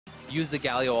use the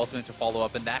Galio ultimate to follow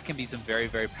up, and that can be some very,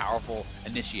 very powerful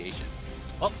initiation.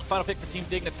 Well, the final pick for Team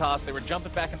Dignitas. They were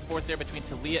jumping back and forth there between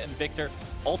Talia and Victor,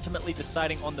 ultimately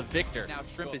deciding on the Victor. Now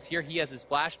Shrimp is here. He has his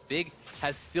flash. Big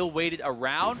has still waited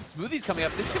around. Smoothie's coming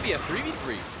up. This could be a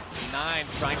 3v3.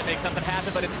 C9 trying to make something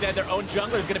happen, but instead their own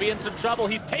jungler is going to be in some trouble.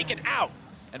 He's taken out.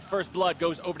 And first blood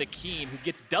goes over to Keen, who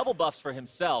gets double buffs for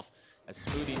himself. As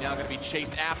Smoothie now going to be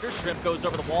chased after. Shrimp goes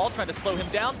over the wall, trying to slow him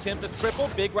down. Tempest triple.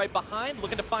 Big right behind,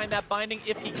 looking to find that binding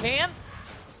if he can.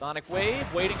 Sonic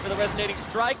Wave, waiting for the resonating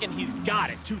strike, and he's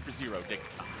got it. 2 for 0,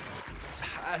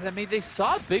 Dignitas. I mean, they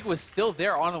saw Big was still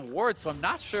there on the ward, so I'm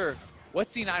not sure what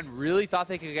C9 really thought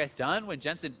they could get done when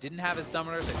Jensen didn't have his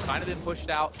summoners. They've kind of been pushed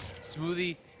out.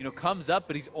 Smoothie, you know, comes up,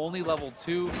 but he's only level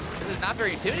 2. This is not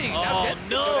very intimidating. Oh,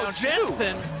 no,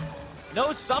 Jensen!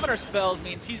 No summoner spells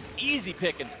means he's easy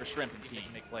pickings for Shrimp and team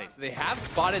to make plays. They have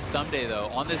spotted Someday, though,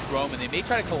 on this roam, and they may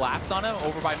try to collapse on him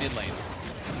over by mid lanes.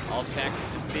 Alltech,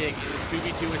 Big, it was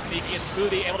 2v2 with Sneaky and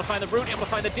Smoothie, able to find the root, able to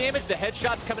find the damage, the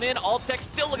headshots coming in. Alltech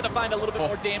still looking to find a little bit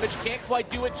more damage, can't quite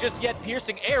do it just yet.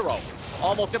 Piercing arrow,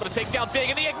 almost able to take down Big,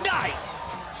 and the ignite!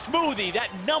 Smoothie, that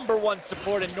 #1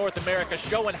 support in North America,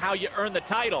 showing how you earn the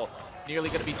title. Nearly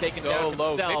going to be taken down low.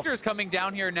 himself. Victor's coming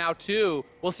down here now, too.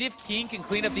 We'll see if Keen can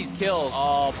clean up these kills.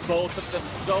 Oh, both of them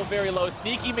so very low.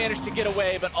 Sneaky managed to get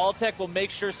away, but Alltech will make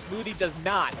sure Smoothie does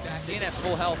not. Back in at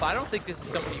full health. I don't think this is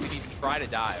somebody you can even try to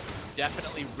dive.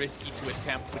 Definitely risky to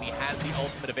attempt when he has the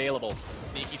ultimate available.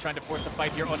 Sneaky trying to force the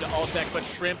fight here onto Alltech, but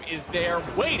Shrimp is there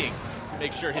waiting to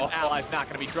make sure his ally's not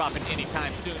going to be dropping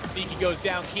anytime soon. Sneaky goes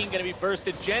down, Keen going to be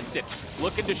bursted. Jensen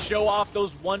looking to show off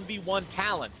those 1v1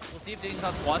 talents. We'll see if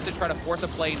Dignitas wants to try to force a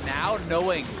play now,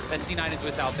 knowing that C9 is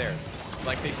without theirs.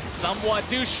 Like they somewhat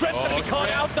do. Shrimp going to be caught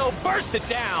out though, bursted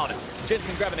down.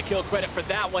 Jensen grabbing the kill credit for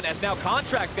that one, as now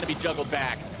Contract's going to be juggled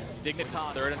back.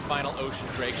 Dignitas, third and final Ocean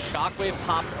Drake. Shockwave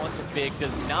popped onto Big,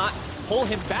 does not pull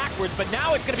him backwards, but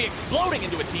now it's going to be exploding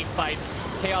into a team fight.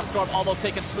 Chaos Storm almost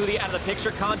taking Smoothie out of the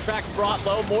picture. Contracts brought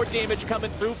low, more damage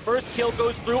coming through. First kill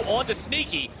goes through onto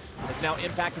Sneaky. As now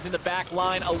Impact is in the back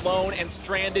line alone and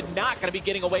stranded. Not going to be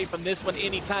getting away from this one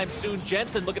anytime soon.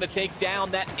 Jensen looking to take down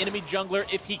that enemy jungler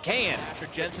if he can. After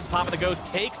Jensen popping the ghost,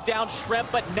 takes down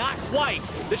Shrimp, but not quite.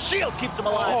 The shield keeps him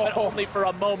alive, but only for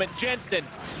a moment. Jensen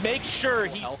makes sure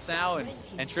he's health now,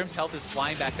 and Shrimp's health is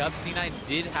flying back up. C9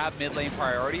 did have mid lane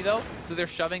priority, though, so they're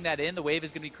shoving that in. The wave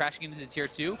is going to be crashing into tier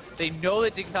 2. They know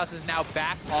that Dignitas is now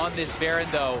back on this Baron,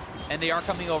 though, and they are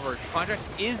coming over. Contracts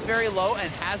is very low and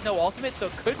has no ultimate, so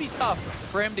it could be tough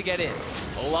for him to get in.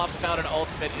 Olaf without an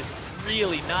ultimate is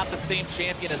really not the same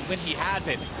champion as when he has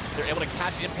it. They're able to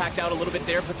catch Impact out a little bit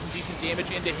there, put some decent damage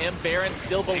into him. Baron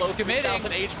still below 3,000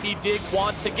 HP. Dig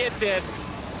wants to get this.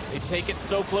 They take it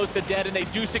so close to dead, and they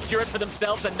do secure it for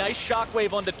themselves. A nice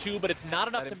shockwave onto 2, but it's not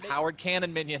enough to make... Powered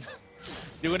cannon minion.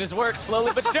 Doing his work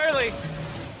slowly but surely.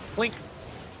 Plink.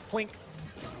 Plink.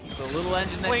 It's a little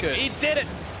engine that Plink. could. He did it.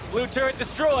 Blue turret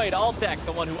destroyed. Alltech,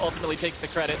 the one who ultimately takes the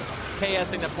credit.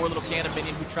 KSing that poor little cannon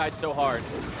minion who tried so hard.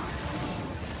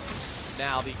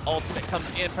 Now the ultimate comes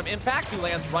in from Impact, who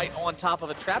lands right on top of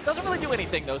a trap. Doesn't really do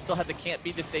anything, though. Still have the can't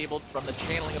be disabled from the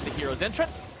channeling of the hero's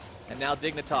entrance. And now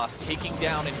Dignitas taking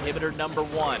down inhibitor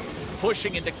 #1,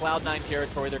 pushing into Cloud9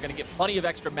 territory. They're going to get plenty of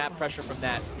extra map pressure from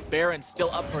that. Baron's still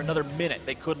up for another minute.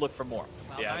 They could look for more.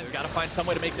 Cloud9's got to find some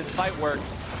way to make this fight work.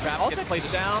 Trap gets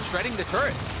placed down. Shredding the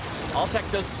turrets.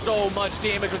 Alltech does so much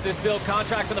damage with this build.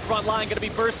 Contracts on the front line going to be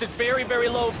bursted very, very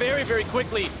low, very, very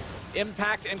quickly.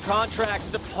 Impact and Contracts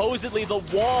supposedly the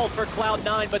wall for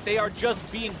Cloud9, but they are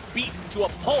just being beaten to a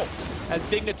pulp as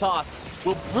Dignitas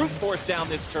will brute force down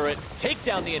this turret, take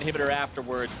down the inhibitor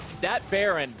afterwards. That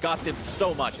Baron got them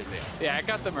so much as is. Yeah, it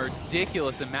got them a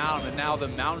ridiculous amount, and now the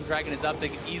Mountain Dragon is up. They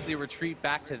can easily retreat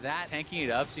back to that. Tanking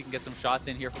it up so you can get some shots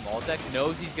in here from Alltech.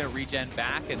 Knows he's going to regen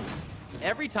back, and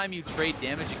every time you trade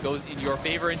damage, it goes in your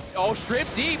favor. And oh,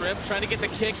 Shrimp deep. Shrimp trying to get the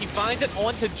kick. He finds it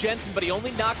onto Jensen, but he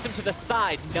only knocks him to the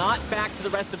side, not back to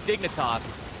the rest of Dignitas.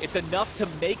 It's enough to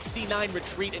make C9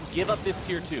 retreat and give up this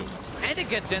tier 2. And to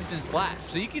get Jensen's flash.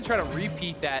 So you can try to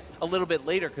repeat that a little bit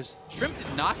later, because Shrimp did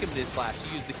knock him to his flash.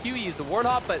 He used the Q, he used the ward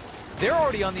hop, but they're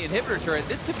already on the inhibitor turret.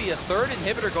 This could be a third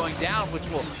inhibitor going down, which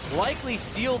will likely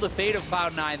seal the fate of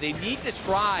Cloud9. They need to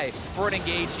try for an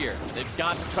engage here. They've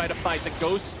got to try to fight. The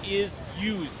Ghost is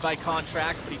used by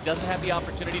Contracts, but he doesn't have the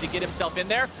opportunity to get himself in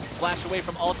there. Flash away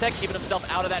from Alltech, keeping himself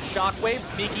out of that shockwave.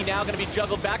 Sneaky now going to be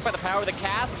juggled back by the power of the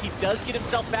cast. He does get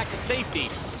himself back to safety.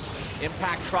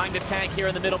 Impact trying to tank here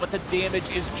in the middle, but the damage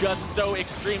is just so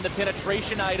extreme. The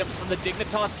penetration items from the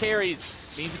Dignitas carries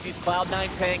means that these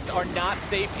Cloud9 tanks are not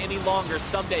safe any longer.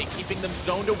 Someday, keeping them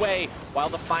zoned away while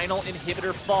the final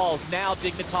inhibitor falls. Now,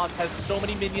 Dignitas has so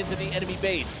many minions in the enemy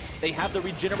base. They have the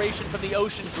regeneration from the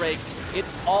Ocean Drake.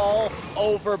 It's all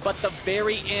over, but the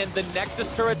very end, the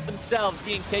Nexus turrets themselves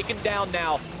being taken down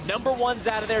now. Number 1's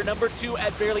out of there, number 2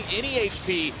 at barely any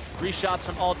HP. 3 shots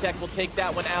from Alltech will take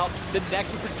that one out. The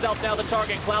Nexus itself now the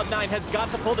target. Cloud9 has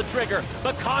got to pull the trigger,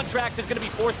 but Contracts is going to be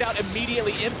forced out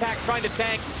immediately. Impact trying to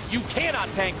tank. You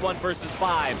cannot tank 1 versus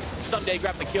 5. Someday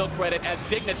grab the kill credit as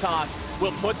Dignitas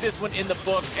will put this one in the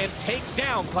book and take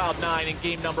down Cloud9 in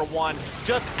game number 1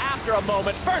 just after a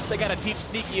moment. First, they got to teach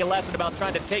Sneaky a lesson about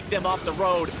trying to take them off the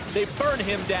road. They burn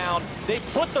him down. They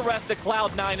put the rest of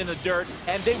Cloud9 in the dirt,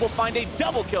 and they will find a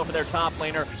double kill for their top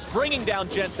laner, bringing down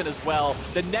Jensen as well.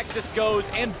 The Nexus goes,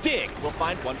 and Dig will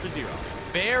find 1 for 0.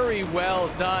 Very well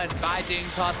done by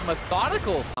Dignitas.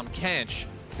 Methodical. Tom Kench,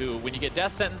 who, when you get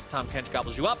death sentence, Tom Kench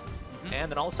gobbles you up,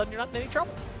 and then all of a sudden you're not in any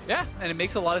trouble. Yeah, and it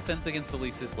makes a lot of sense against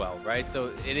Elise as well, right?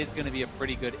 So it is going to be a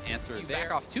pretty good answer. If you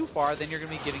back off too far, then you're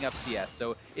going to be giving up CS.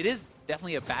 So it is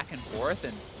definitely a back and forth,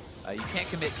 and you can't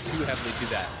commit too heavily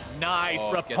to that. Nice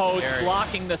Repose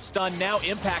blocking the stun. Now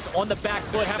Impact on the back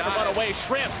foot, have to run away.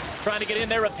 Shrimp trying to get in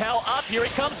there, repel up. Here he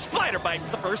comes, Spider Bite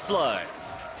for the first blood.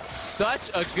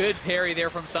 Such a good parry there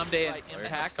from Someday. And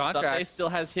Impact, Someday still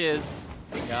has his.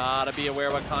 Gotta be aware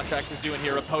what Contracts is doing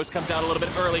here. Repose comes out a little bit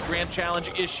early. Grand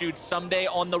Challenge issued. Someday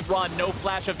on the run. No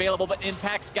flash available, but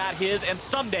Impact's got his, and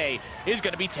Someday is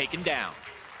going to be taken down.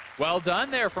 Well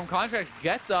done there from Contracts.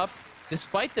 Gets up.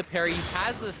 Despite the parry, he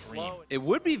has the slow. It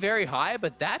would be very high,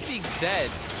 but that being said,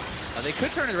 they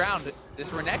could turn it around. This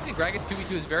Renekton Gragas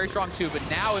 2v2 is very strong too, but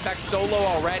now Impact solo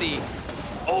already.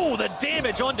 Oh, the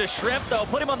damage onto Shrimp, though.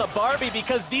 Put him on the Barbie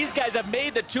because these guys have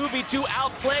made the 2v2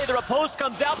 outplay. The Repose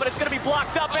comes out, but it's going to be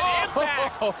blocked up, and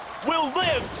Impact will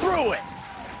live through it.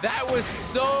 That was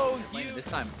so huge. This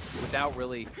time, without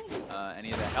really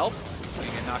any of the help, going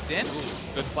to get knocked in.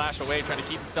 Ooh, good flash away, trying to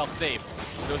keep himself safe.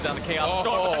 Goes down the Chaos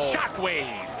Storm, but the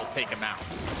Shockwave will take him out.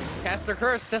 Cast their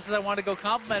curse, just as I wanted to go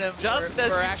compliment him. Just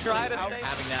as we try to stay.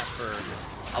 Having that for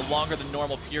a longer than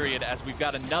normal period, as we've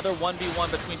got another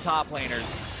 1v1 between top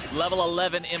laners. Level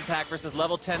 11 Impact versus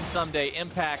level 10 Someday.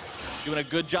 Impact doing a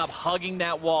good job hugging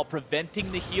that wall, preventing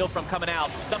the heal from coming out.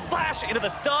 The flash into the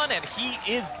stun, and he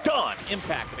is done.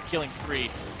 Impact with a killing spree.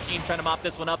 Keen trying to mop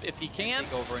this one up if he can.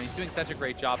 Take over, and he's doing such a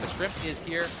great job. The Shrimp is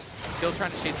here, still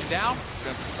trying to chase him down.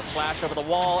 Shrimp, a flash over the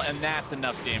wall, and that's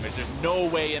enough damage. There's no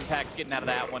way Impact's getting out of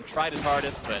that one. Tried his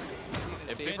hardest, but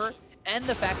favor. And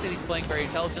the fact that he's playing very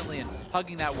intelligently and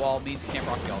hugging that wall means he can't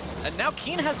rock the ult. And now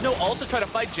Keen has no ult to try to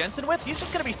fight Jensen with. He's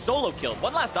just going to be solo killed.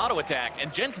 One last auto attack,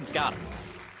 and Jensen's got him.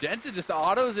 Jensen just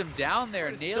autos him down there.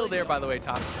 Nailed there, by the way,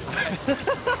 top side.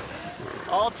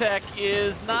 Alltech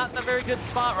is not in a very good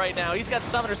spot right now. He's got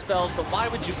summoner spells, but why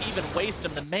would you even waste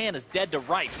him? The man is dead to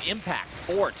rights. Impact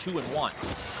 4, 2, and 1.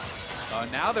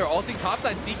 Now they're ulting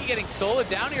topside. Sneaky getting soloed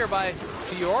down here by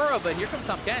Fiora, but here comes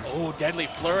Tom Kench. Oh, deadly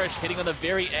flourish hitting on the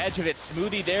very edge of it.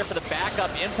 Smoothie there for the backup.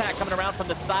 Impact coming around from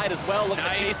the side as well. Looking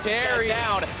nice to parry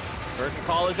down. Curtain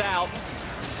call is out.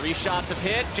 3 shots of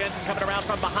hit. Jensen coming around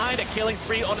from behind. A killing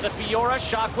spree onto the Fiora.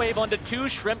 Shockwave onto 2.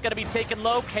 Shrimp going to be taken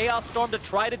low. Chaos Storm to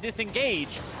try to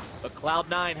disengage. But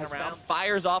Cloud9 has found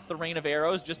fires off the rain of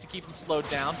arrows just to keep him slowed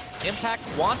down. Impact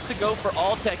wants to go for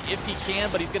Alltech if he can,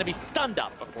 but he's going to be stunned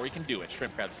up before he can do it.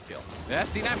 Shrimp grabs a kill. Yeah,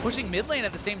 C9 pushing mid lane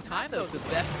at the same time, though. The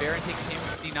best Baron taking team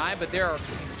from C9, but they're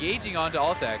engaging onto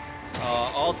Alltech.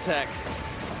 Alltech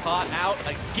caught out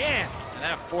again, and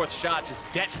that 4th shot just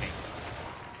detonates.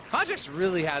 Contracts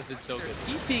really has been so good.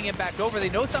 Keeping Impact over. They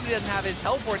know somebody doesn't have his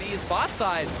teleport. He is bot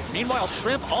side. Meanwhile,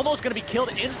 Shrimp almost going to be killed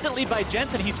instantly by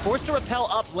Jensen. He's forced to repel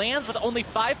up, lands with only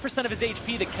 5% of his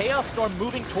HP. The Chaos Storm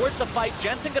moving towards the fight.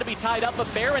 Jensen going to be tied up,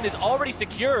 but Baron is already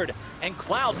secured. And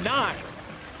Cloud9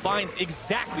 finds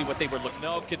exactly what they were looking.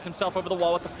 No, gets himself over the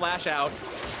wall with the flash out.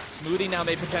 Smoothie now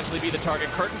may potentially be the target.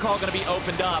 Curtain call going to be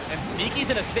opened up, and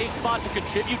Sneaky's in a safe spot to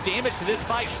contribute damage to this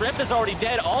fight. Shrimp is already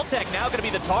dead. Alltech now going to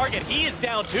be the target. He is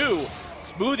down too.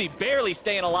 Smoothie barely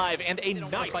staying alive, and a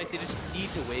nice fight. They just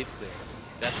need to wave clear.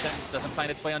 That sentence doesn't find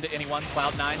its way onto anyone.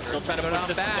 Cloud9 still trying to push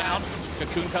this one down.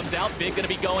 Cocoon comes out. Big going to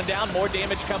be going down. More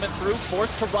damage coming through.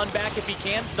 Forced to run back if he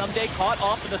can. Someday caught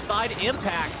off to the side.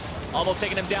 Impact almost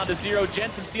taking him down to 0.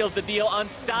 Jensen seals the deal.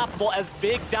 Unstoppable as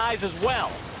Big dies as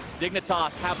well.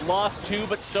 Dignitas have lost 2,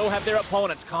 but so have their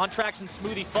opponents. Contracts and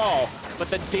Smoothie fall, but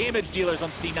the damage dealers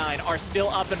on C9 are still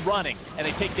up and running, and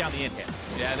they take down the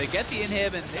inhib. Yeah, they get the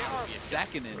inhib, and they are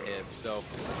second inhib, so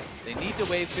they need to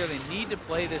wave clear. They need to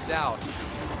play this out.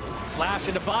 Flash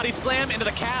into body slam, into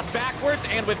the cast backwards,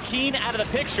 and with Keen out of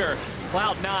the picture,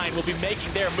 Cloud9 will be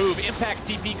making their move. Impact's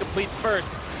TP completes first.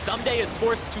 Someday is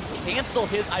forced to cancel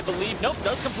his, I believe. Nope,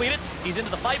 does complete it. He's into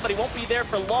the fight, but he won't be there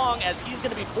for long as he's going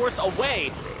to be forced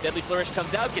away. Deadly Flourish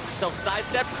comes out, gets himself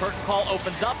sidestepped. Curtain Call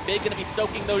opens up. Big going to be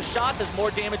soaking those shots as more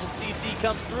damage and CC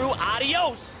comes through.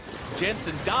 Adios!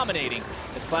 Jensen dominating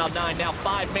as Cloud9 now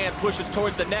 5-man pushes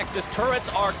towards the Nexus. Turrets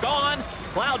are gone.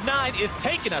 Cloud9 is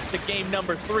taking us to game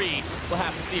number 3. We'll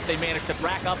have to see if they manage to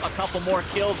rack up a couple more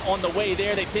kills on the way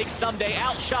there. They take Someday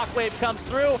out. Shockwave comes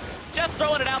through. Just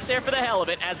throwing it out there for the hell of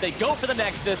it as they go for the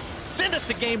Nexus, send us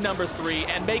to game number 3,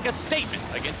 and make a statement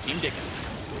against Team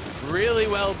Dignitas. Really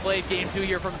well played game 2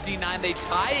 here from C9. They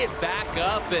tie it back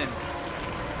up, and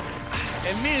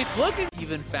I mean, it's looking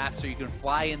even faster. You can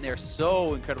fly in there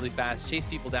so incredibly fast, chase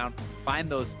people down, find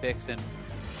those picks, and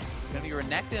it's going to be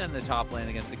Renekton in the top lane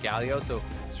against the Galio, so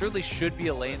certainly should be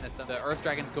a lane that's the Earth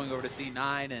Dragon's going over to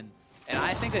C9, and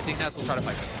I think that Dignitas will try to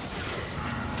fight for this.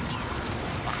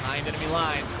 Behind enemy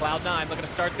lines, Cloud9 looking to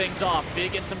start things off.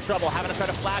 Big in some trouble, having to try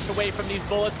to flash away from these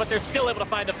bullets, but they're still able to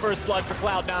find the first blood for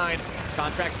Cloud9.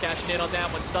 Contracts cashing in on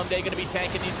that one. Someday going to be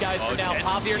tanking these guys for now.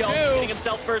 Pop's getting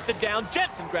himself firsted down.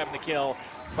 Jensen grabbing the kill.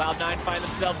 Cloud9 find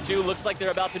themselves 2. Looks like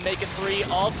they're about to make it 3.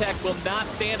 Alltech will not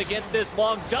stand against this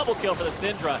long. Double kill for the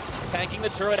Syndra. Tanking the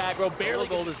turret aggro. Barely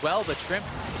gold as well, but Shrimp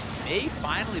may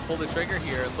finally pull the trigger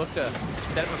here and look to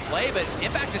set up a play, but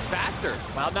Impact is faster.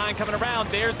 Cloud9 coming around.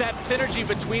 There's that synergy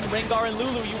between Rengar and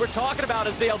Lulu you were talking about.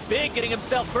 Azale Big getting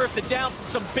himself bursted down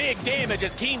from some big damage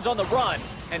as Keen's on the run.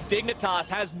 And Dignitas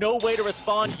has no way to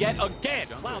respond yet again.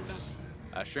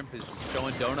 Shrimp is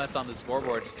showing donuts on the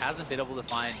scoreboard, just hasn't been able to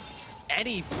find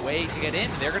any way to get in.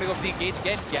 They're going to go for the engage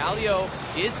again. Galio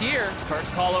is here. Curtain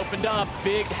Call opened up.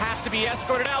 Big has to be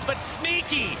escorted out, but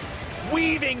Sneaky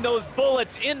weaving those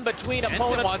bullets in between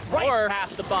opponents right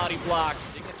past the body block.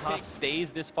 Dignitas stays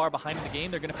this far behind in the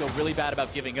game. They're going to feel really bad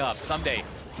about giving up. Someday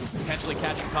potentially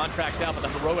catching Contracts out, but the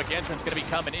heroic entrance going to be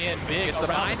coming in. Big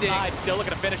around the side, still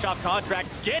looking to finish off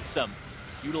Contracts. Gets him.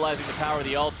 Utilizing the power of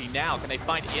the ulti now. Can they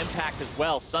find Impact as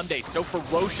well? Someday so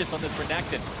ferocious on this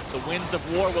Renekton. The winds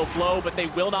of war will blow, but they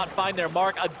will not find their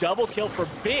mark. A double kill for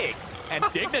Big. And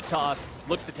Dignitas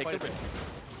looks to take the risk.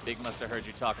 Big must have heard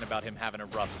you talking about him having a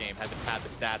rough game. Had to pad the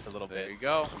stats a little bit. There you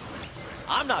go.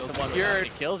 I'm not the one with any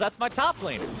kills. That's my top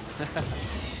laner.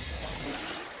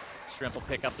 Shrimp will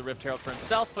pick up the Rift Herald for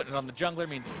himself. Putting it on the jungler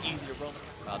means it's easy to roam.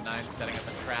 Cloud9 setting up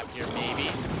a trap here, maybe.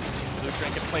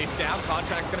 Lucian can place down.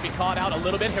 Contract's going to be caught out a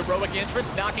little bit. Heroic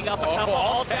entrance, knocking up a couple.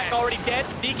 Alltech already dead.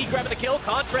 Sneaky grabbing the kill.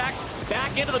 Contracts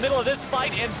back into the middle of this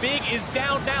fight, and Big is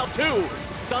down now too.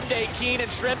 Someday Keen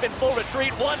and Shrimp in full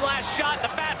retreat. One last shot. The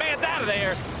fat man's out of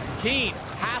there. Keen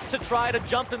has to try to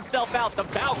jump himself out. The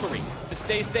Valkyrie to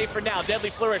stay safe for now. Deadly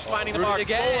Flourish finding the mark.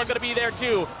 Going to be there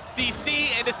too.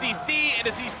 CC into CC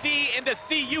into CC into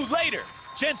see you later.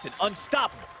 Jensen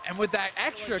unstoppable. And with that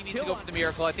extra he needs to go for the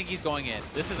miracle. I think he's going in.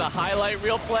 This is a highlight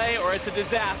reel play or it's a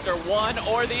disaster. One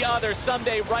or the other.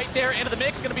 Someday right there into the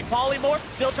mix. Going to be polymorphed.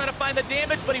 Still trying to find the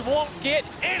damage, but he won't get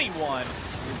anyone.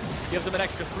 Gives him an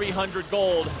extra 300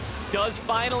 gold. Does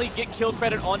finally get kill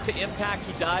credit onto Impact,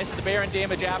 who dies to the Baron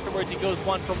damage afterwards. He goes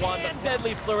 1 for 1. And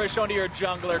Deadly Flourish onto your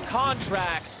jungler.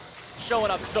 Contracts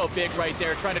showing up so big right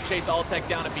there, trying to chase Alltech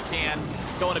down if he can.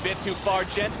 Going a bit too far.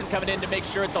 Jensen coming in to make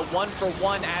sure it's a 1 for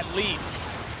 1 at least.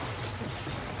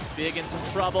 Big in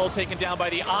some trouble, taken down by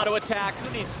the auto attack.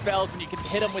 Who needs spells when you can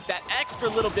hit him with that extra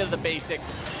little bit of the basic?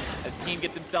 As Keen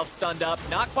gets himself stunned up.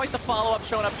 Not quite the follow-up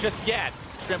showing up just yet.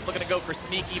 Shrimp looking to go for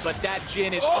Sneaky, but that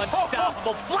Jin is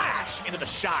unstoppable. Flash into the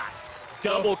shot.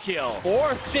 Double kill.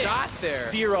 Fourth shot there.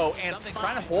 0 and something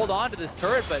trying to hold on to this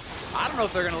turret, but I don't know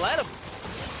if they're going to let him.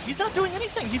 He's not doing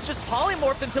anything. He's just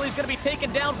polymorphed until he's going to be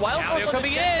taken down. Wild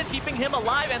coming in, keeping him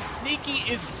alive, and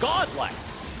Sneaky is godlike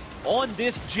on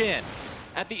this Jin.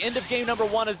 At the end of game number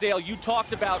 1, Azale, you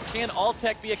talked about can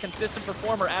Alltech be a consistent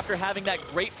performer after having that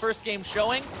great first game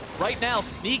showing? Right now,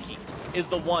 Sneaky is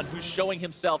the one who's showing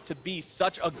himself to be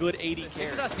such a good AD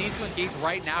carry. Dignitas needs to engage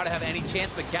right now to have any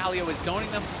chance, but Galio is zoning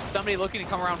them. Somebody looking to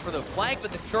come around for the flank,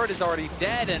 but the turret is already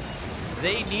dead, and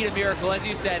they need a miracle. As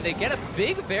you said, they get a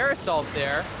big Verisalt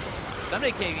there.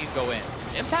 Somebody can't even go in.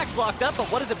 Impact's locked up,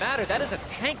 but what does it matter? That is a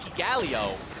tanky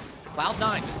Galio.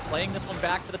 Cloud9 just playing this one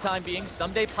back for the time being.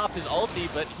 Someday popped his ulti,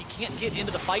 but he can't get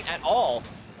into the fight at all.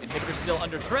 Inhibitor's still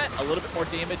under threat. A little bit more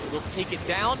damage will take it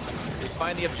down. They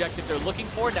find the objective they're looking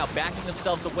for. Now backing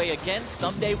themselves away again.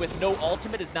 Someday with no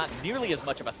ultimate is not nearly as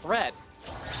much of a threat.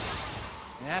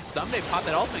 Yeah, Someday popped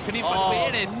that ultimate. Couldn't even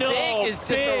find in, and Big is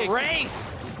just erased.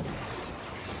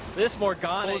 This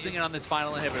Morgana closing in on this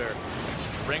final inhibitor.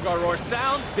 Rengar Roar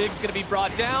sounds, Big's gonna be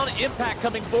brought down, Impact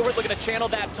coming forward, looking to channel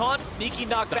that taunt, Sneaky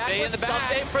knocked back in the back.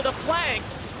 Someday for the flank.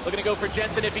 Looking to go for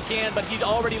Jensen if he can, but he's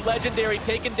already legendary,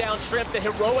 taking down Shrimp, the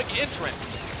heroic entrance.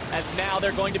 As now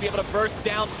they're going to be able to burst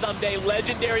down Someday.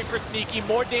 Legendary for Sneaky,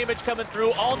 more damage coming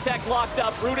through. All tech locked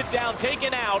up, rooted down,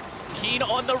 taken out. Keen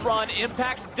on the run.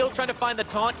 Impact still trying to find the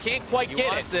taunt, can't quite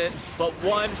get it. But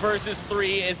 1 versus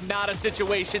 3 is not a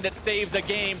situation that saves a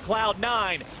game.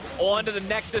 Cloud9 on to the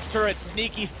Nexus turret.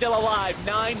 Sneaky still alive,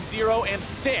 9-0 and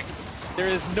 6. There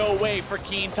is no way for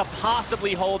Keen to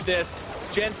possibly hold this.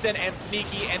 Jensen and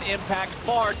Sneaky and Impact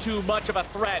far too much of a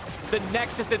threat. The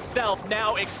Nexus itself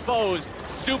now exposed.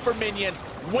 Super minions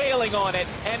wailing on it,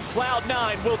 and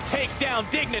Cloud9 will take down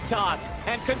Dignitas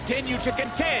and continue to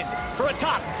contend for a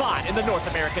top spot in the North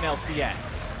American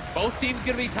LCS. Both teams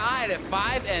going to be tied at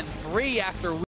 5-3 after